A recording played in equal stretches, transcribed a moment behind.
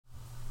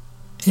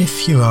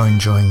If you are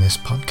enjoying this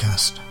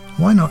podcast,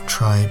 why not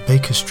try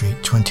Baker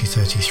Street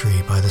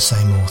 2033 by the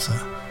same author,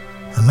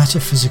 a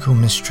metaphysical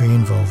mystery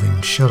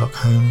involving Sherlock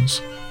Holmes,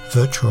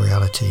 virtual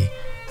reality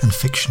and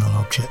fictional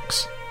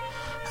objects.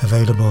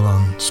 Available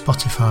on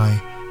Spotify,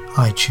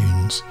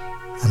 iTunes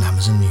and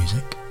Amazon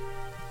Music.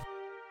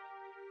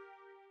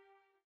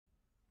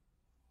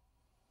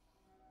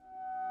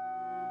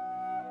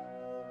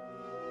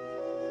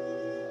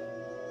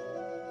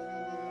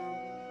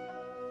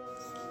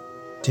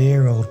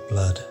 Dear Old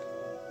Blood,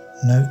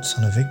 Notes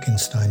on a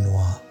Wittgenstein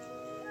Noir.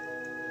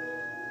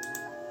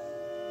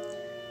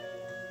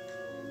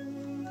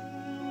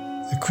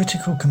 A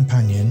critical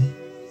companion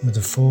with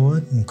a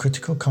foreword and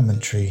critical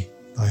commentary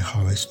by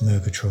Horace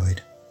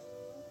Murgatroyd.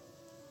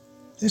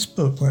 This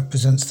book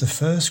represents the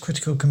first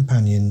critical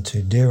companion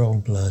to Dear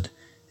Old Blood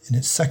in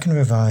its second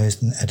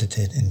revised and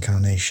edited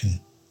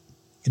incarnation.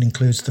 It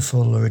includes the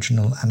full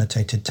original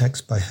annotated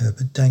text by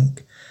Herbert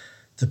Denk,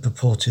 the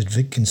purported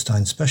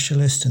Wittgenstein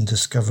specialist and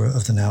discoverer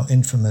of the now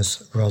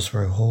infamous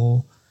Rosrow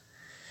Hall.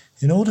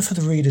 In order for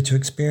the reader to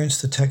experience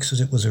the text as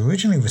it was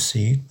originally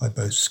received by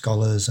both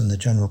scholars and the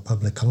general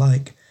public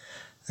alike,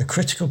 a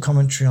critical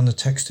commentary on the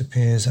text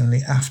appears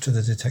only after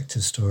the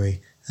detective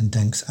story and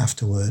Denk's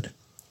afterword.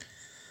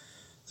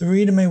 The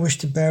reader may wish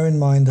to bear in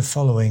mind the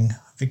following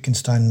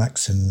Wittgenstein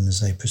maxim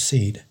as they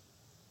proceed.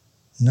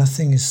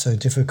 Nothing is so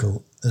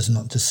difficult as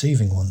not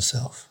deceiving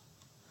oneself.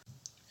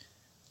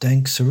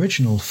 Denk's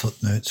original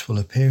footnotes will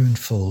appear in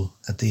full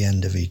at the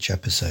end of each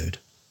episode.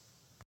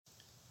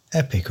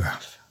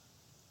 Epigraph.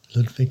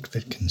 Ludwig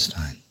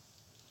Wittgenstein.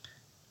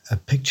 A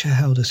picture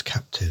held us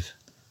captive,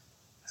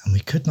 and we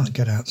could not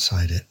get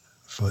outside it,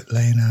 for it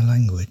lay in our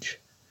language,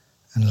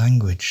 and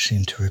language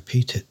seemed to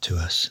repeat it to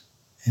us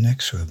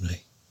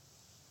inexorably.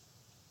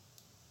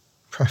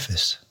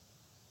 Preface.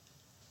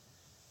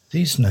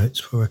 These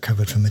notes were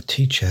recovered from a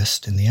tea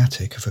chest in the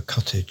attic of a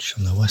cottage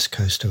on the west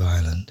coast of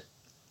Ireland.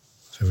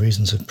 For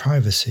reasons of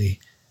privacy,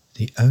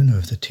 the owner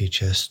of the tea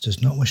chest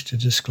does not wish to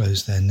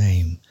disclose their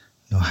name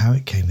nor how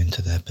it came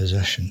into their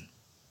possession.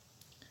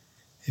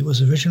 It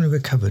was originally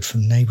recovered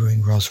from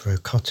neighbouring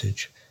Rosrow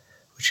Cottage,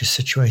 which is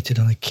situated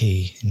on a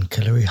quay in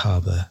Killary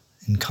Harbour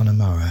in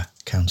Connemara,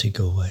 County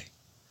Galway.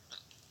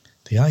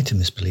 The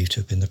item is believed to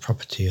have been the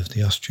property of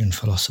the Austrian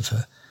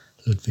philosopher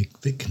Ludwig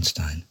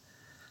Wittgenstein,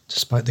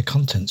 despite the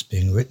contents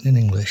being written in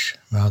English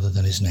rather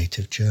than his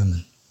native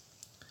German.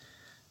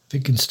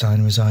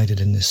 Wittgenstein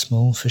resided in this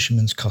small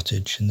fisherman's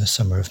cottage in the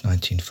summer of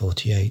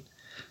 1948,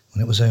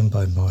 when it was owned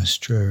by Maurice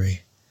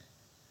Drury.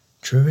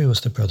 Drury was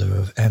the brother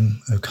of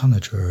M. O'Connor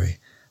Drury,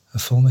 a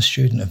former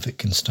student of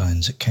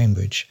Wittgenstein's at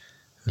Cambridge,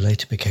 who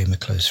later became a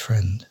close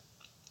friend.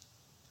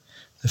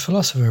 The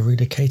philosopher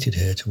relocated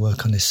here to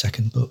work on his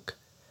second book,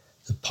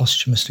 the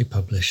posthumously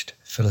published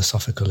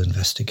Philosophical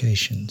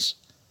Investigations.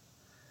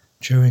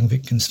 During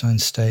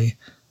Wittgenstein's stay,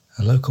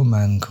 a local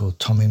man called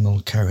Tommy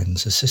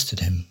Mulkerrins assisted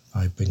him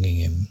by bringing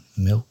him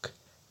milk,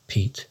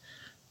 peat,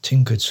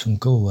 tin goods from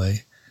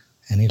Galway,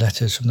 any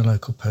letters from the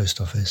local post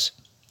office,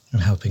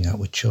 and helping out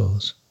with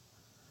chores.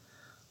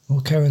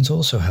 Mulkerrins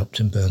also helped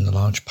him burn the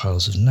large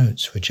piles of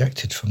notes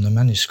rejected from the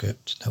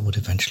manuscript that would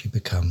eventually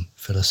become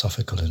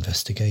Philosophical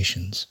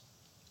Investigations.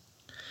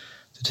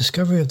 The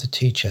discovery of the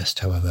tea chest,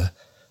 however,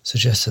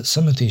 suggests that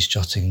some of these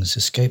jottings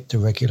escaped the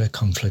regular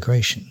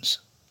conflagrations.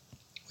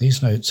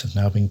 These notes have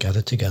now been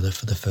gathered together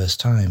for the first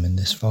time in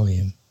this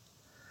volume.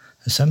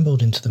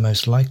 Assembled into the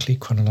most likely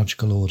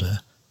chronological order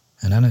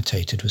and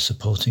annotated with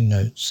supporting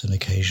notes and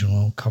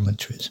occasional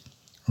commentaries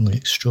on the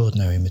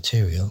extraordinary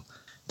material,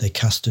 they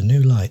cast a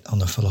new light on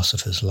the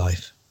philosopher's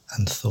life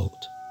and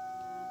thought.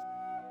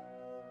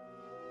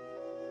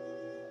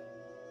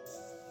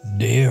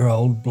 Dear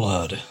Old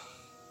Blood.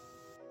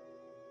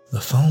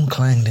 The phone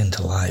clanged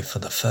into life for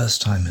the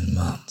first time in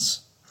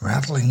months,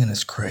 rattling in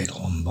its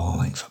cradle and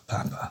bawling for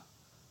Papa.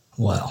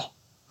 Well,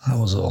 that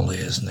was all he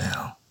is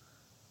now.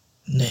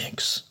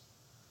 Nix.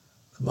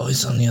 The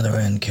voice on the other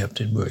end kept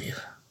it brief.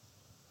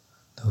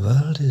 The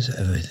world is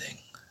everything.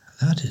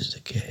 That is the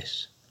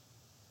case.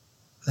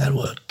 That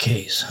word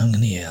case hung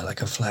in the air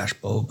like a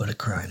flashbulb at a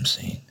crime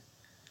scene.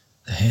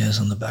 The hairs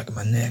on the back of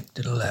my neck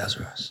did a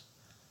Lazarus.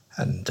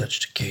 Hadn't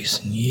touched a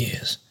case in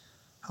years.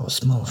 I was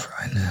small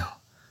fry now.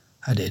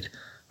 I did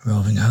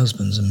roving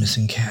husbands and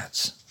missing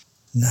cats.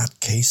 Not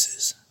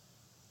cases.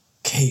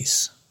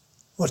 Case.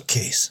 What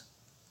case?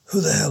 Who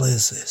the hell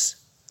is this?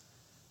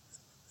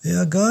 We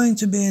are going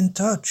to be in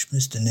touch,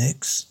 Mr.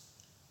 Nix.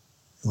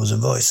 It was a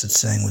voice that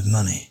sang with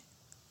money,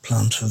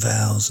 plump for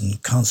vowels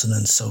and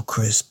consonants so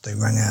crisp they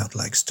rang out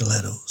like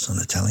stilettos on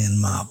Italian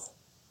marble.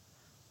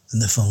 Then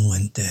the phone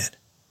went dead.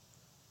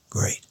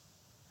 Great.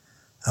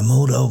 I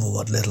mulled over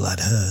what little I'd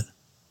heard.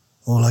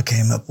 All I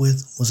came up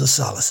with was a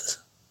solace.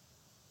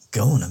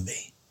 Going to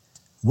be.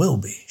 Will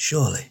be,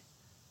 surely.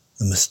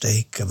 The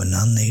mistake of a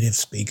non-native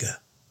speaker.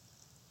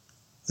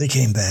 They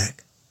came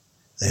back.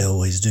 They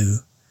always do.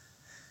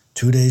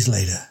 2 days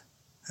later,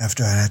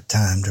 after I had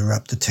time to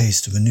wrap the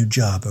taste of a new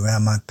job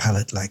around my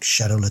palate like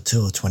Chateau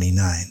Latour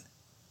 29.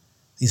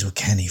 These were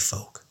canny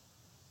folk.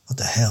 What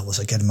the hell was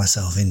I getting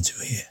myself into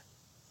here?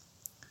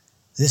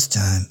 This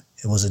time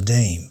it was a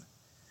dame.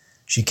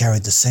 She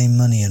carried the same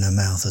money in her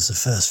mouth as the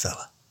first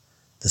fella.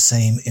 The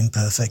same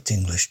imperfect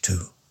English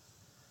too.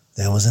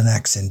 There was an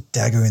accent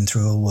daggering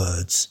through her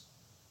words.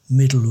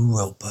 Middle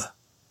Europa.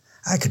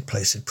 I could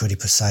place it pretty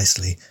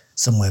precisely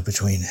somewhere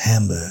between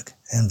Hamburg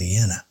and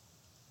Vienna.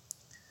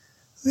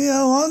 We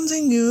are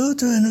wanting you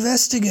to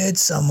investigate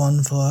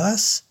someone for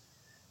us.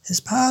 His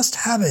past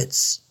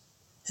habits,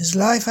 his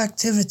life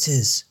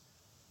activities.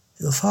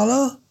 You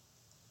follow?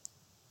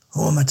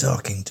 Who am I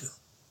talking to?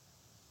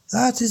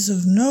 That is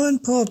of no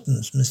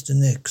importance, Mr.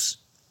 Nix.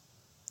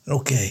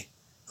 Okay,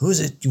 who is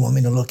it you want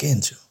me to look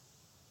into?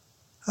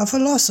 A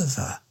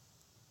philosopher.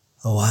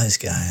 A wise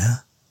guy,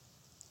 huh?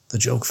 The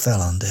joke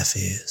fell on deaf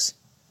ears.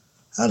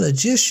 A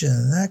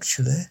logician,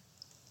 actually.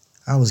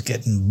 I was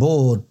getting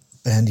bored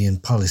bandying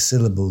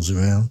polysyllables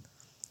around.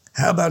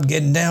 How about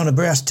getting down to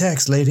brass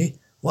tacks, lady?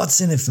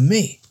 What's in it for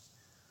me?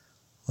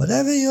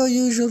 Whatever your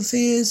usual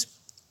fee is,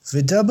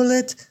 we double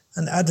it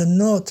and add a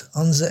note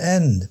on the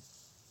end.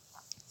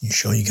 You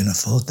sure you can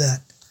afford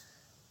that?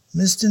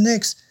 Mr.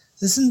 Nix,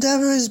 this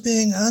endeavor is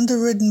being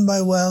underwritten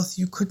by wealth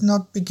you could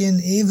not begin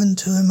even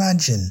to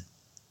imagine.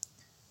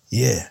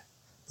 Yeah,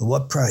 but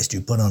what price do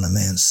you put on a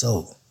man's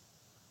soul?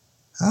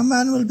 Our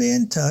man will be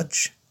in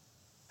touch.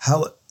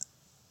 How?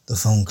 The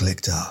phone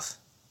clicked off.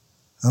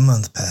 A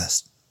month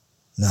passed.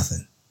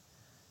 Nothing.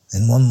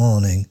 Then one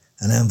morning,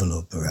 an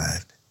envelope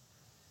arrived.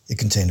 It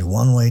contained a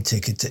one-way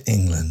ticket to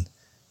England,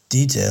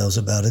 details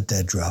about a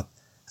dead drop,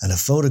 and a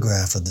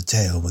photograph of the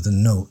tail with a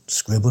note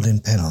scribbled in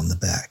pen on the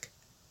back.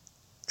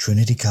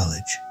 Trinity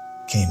College,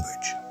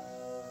 Cambridge.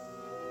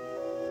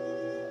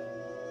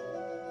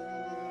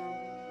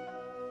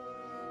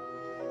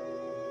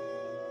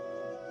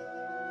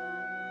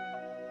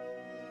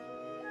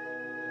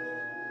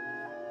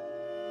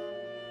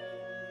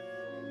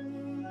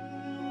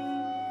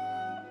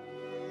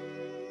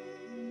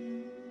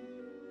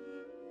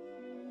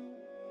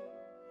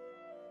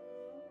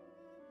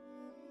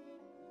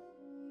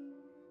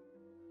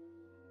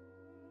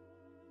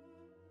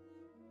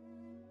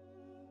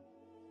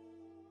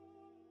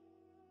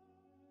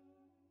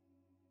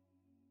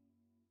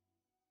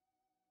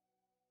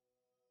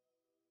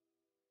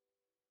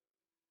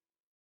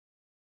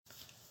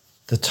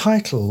 The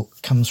title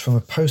comes from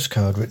a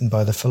postcard written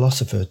by the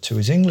philosopher to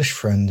his English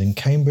friend and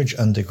Cambridge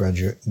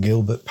undergraduate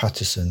Gilbert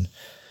Paterson,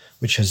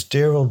 which has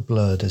 "Dear Old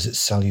Blood" as its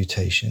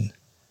salutation.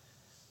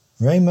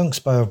 Ray Monk's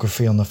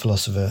biography on the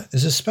philosopher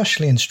is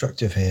especially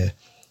instructive here,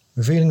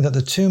 revealing that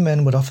the two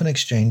men would often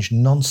exchange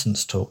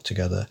nonsense talk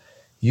together,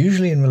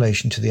 usually in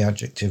relation to the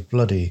adjective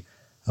bloody,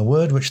 a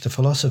word which the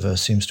philosopher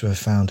seems to have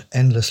found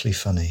endlessly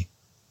funny.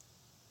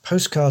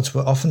 Postcards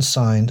were often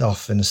signed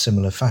off in a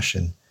similar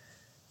fashion: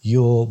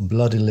 your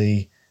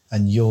bloodily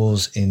and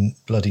yours in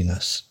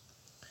bloodiness.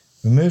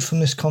 Removed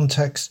from this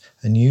context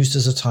and used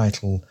as a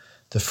title,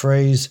 the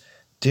phrase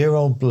 "Dear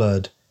Old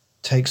Blood"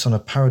 takes on a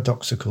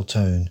paradoxical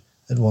tone,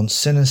 at once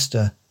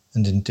sinister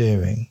and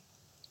endearing.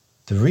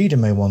 The reader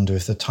may wonder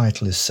if the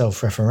title is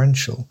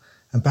self-referential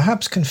and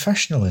perhaps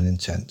confessional in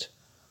intent,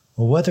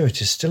 or whether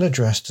it is still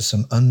addressed to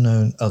some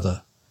unknown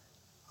other.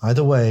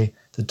 Either way,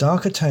 the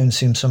darker tone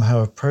seems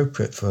somehow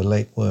appropriate for a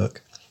late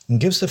work, and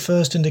gives the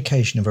first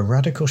indication of a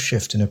radical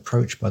shift in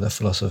approach by the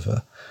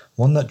philosopher,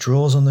 one that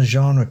draws on the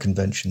genre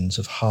conventions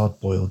of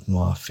hard-boiled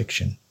noir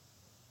fiction.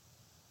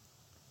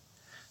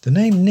 The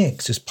name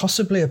Nix is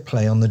possibly a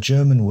play on the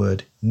German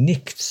word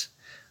nichts,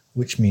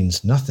 which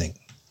means nothing,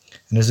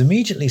 and is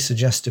immediately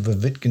suggestive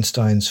of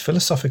Wittgenstein's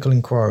philosophical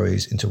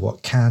inquiries into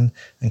what can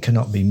and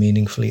cannot be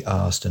meaningfully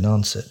asked and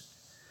answered.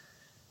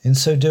 In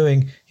so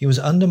doing, he was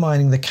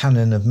undermining the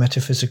canon of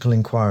metaphysical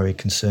inquiry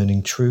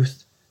concerning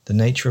truth, the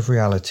nature of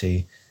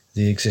reality,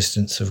 the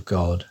existence of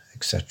God,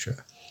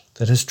 etc.,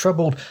 that has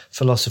troubled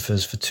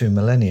philosophers for 2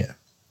 millennia.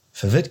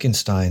 For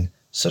Wittgenstein,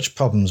 such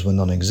problems were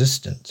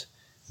non-existent,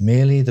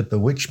 merely the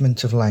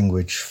bewitchment of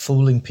language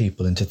fooling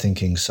people into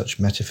thinking such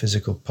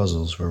metaphysical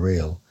puzzles were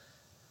real.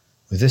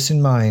 With this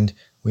in mind,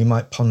 we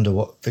might ponder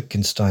what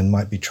Wittgenstein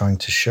might be trying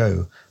to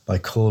show by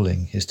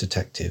calling his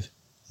detective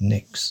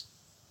Nix.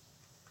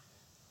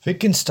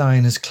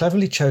 Wittgenstein has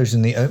cleverly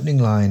chosen the opening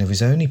line of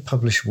his only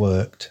published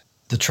work,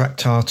 the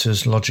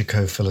Tractatus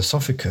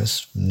Logico-Philosophicus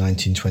from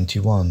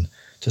 1921,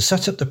 to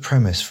set up the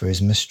premise for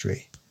his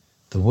mystery.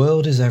 The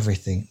world is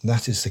everything,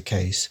 that is the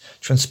case,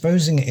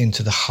 transposing it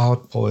into the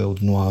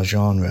hard-boiled noir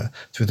genre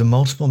through the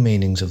multiple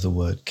meanings of the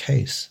word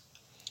case.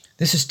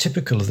 This is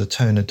typical of the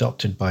tone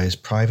adopted by his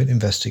private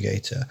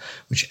investigator,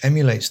 which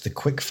emulates the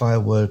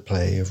quick-fire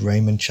wordplay of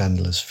Raymond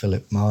Chandler's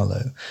Philip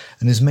Marlowe,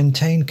 and is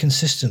maintained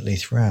consistently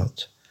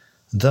throughout.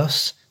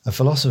 Thus, a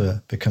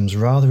philosopher becomes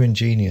rather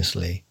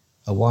ingeniously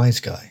a wise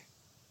guy.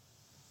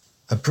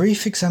 A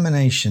brief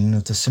examination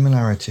of the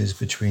similarities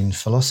between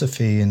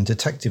philosophy and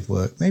detective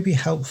work may be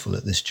helpful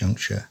at this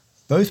juncture.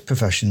 Both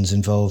professions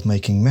involve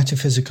making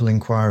metaphysical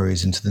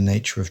inquiries into the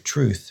nature of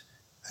truth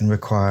and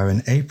require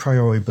an a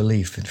priori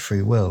belief in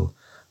free will,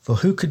 for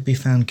who could be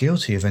found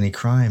guilty of any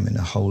crime in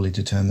a wholly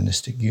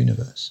deterministic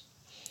universe?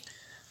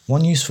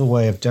 One useful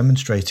way of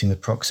demonstrating the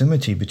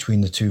proximity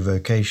between the two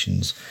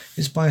vocations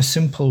is by a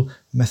simple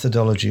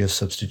methodology of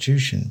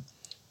substitution,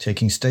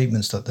 taking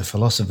statements that the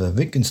philosopher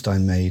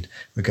Wittgenstein made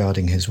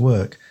regarding his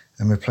work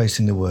and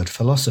replacing the word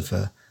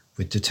philosopher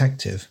with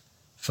detective,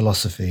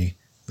 philosophy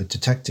with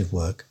detective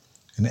work,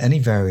 and any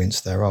variants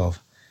thereof.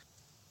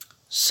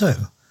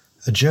 So,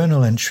 a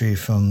journal entry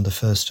from the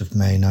 1st of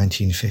May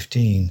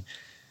 1915,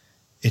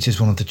 "It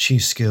is one of the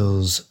chief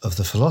skills of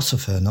the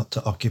philosopher not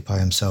to occupy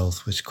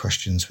himself with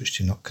questions which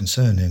do not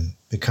concern him,"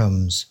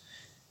 becomes,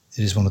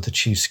 "It is one of the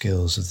chief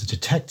skills of the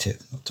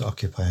detective not to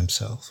occupy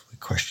himself with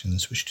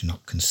questions which do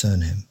not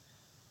concern him."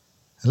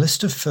 A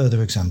list of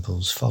further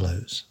examples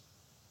follows.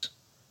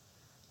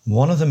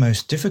 One of the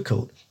most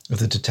difficult of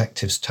the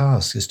detective's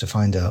tasks is to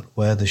find out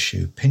where the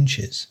shoe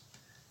pinches.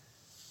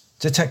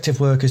 Detective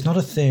work is not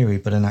a theory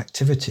but an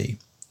activity.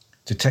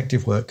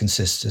 Detective work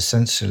consists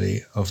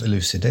essentially of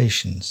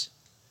elucidations.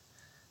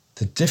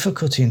 The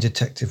difficulty in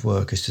detective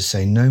work is to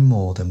say no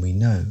more than we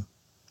know.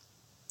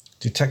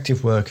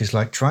 Detective work is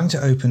like trying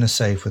to open a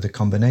safe with a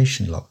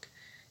combination lock.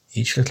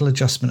 Each little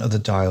adjustment of the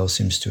dial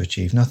seems to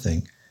achieve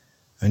nothing.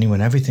 Only when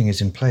everything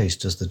is in place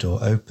does the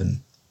door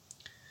open.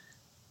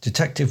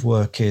 Detective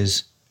work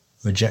is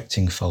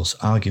rejecting false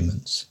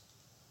arguments.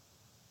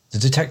 The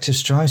detective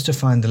strives to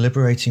find the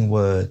liberating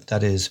word,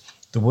 that is,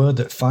 the word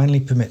that finally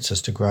permits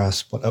us to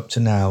grasp what up to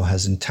now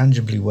has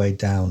intangibly weighed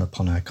down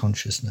upon our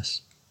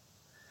consciousness.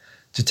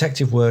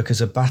 Detective work is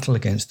a battle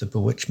against the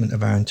bewitchment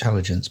of our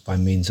intelligence by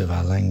means of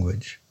our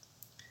language.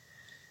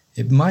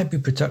 It might be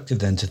productive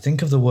then to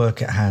think of the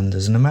work at hand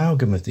as an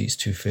amalgam of these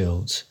two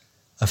fields,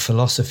 a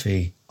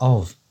philosophy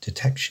of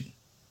detection.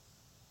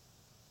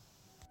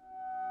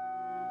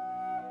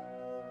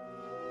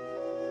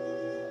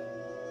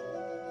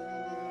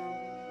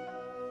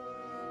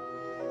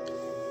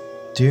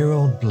 Dear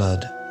Old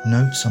Blood,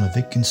 Notes on a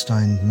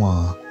Wittgenstein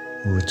Noir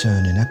will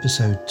return in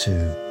episode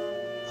 2.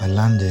 I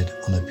landed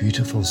on a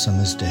beautiful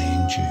summer's day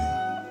in June.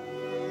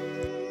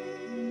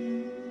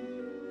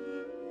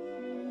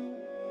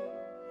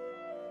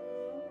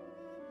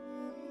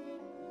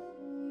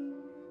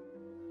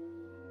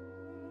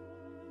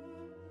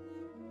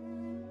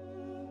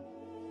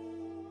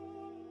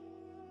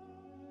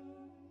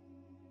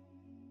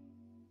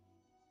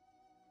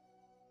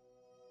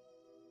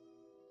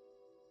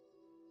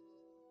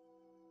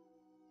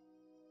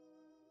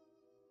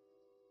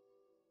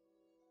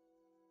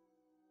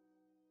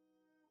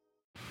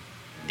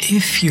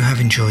 If you have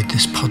enjoyed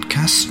this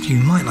podcast, you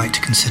might like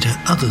to consider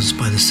others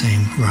by the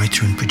same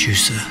writer and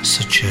producer,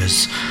 such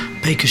as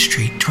Baker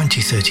Street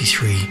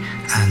 2033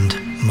 and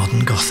Modern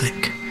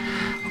Gothic.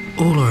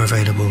 All are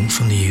available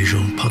from the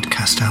usual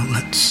podcast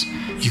outlets.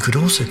 You could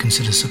also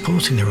consider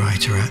supporting the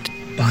writer at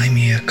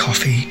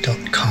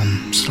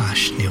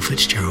buymeacoffee.com/Neil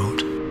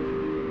Fitzgerald.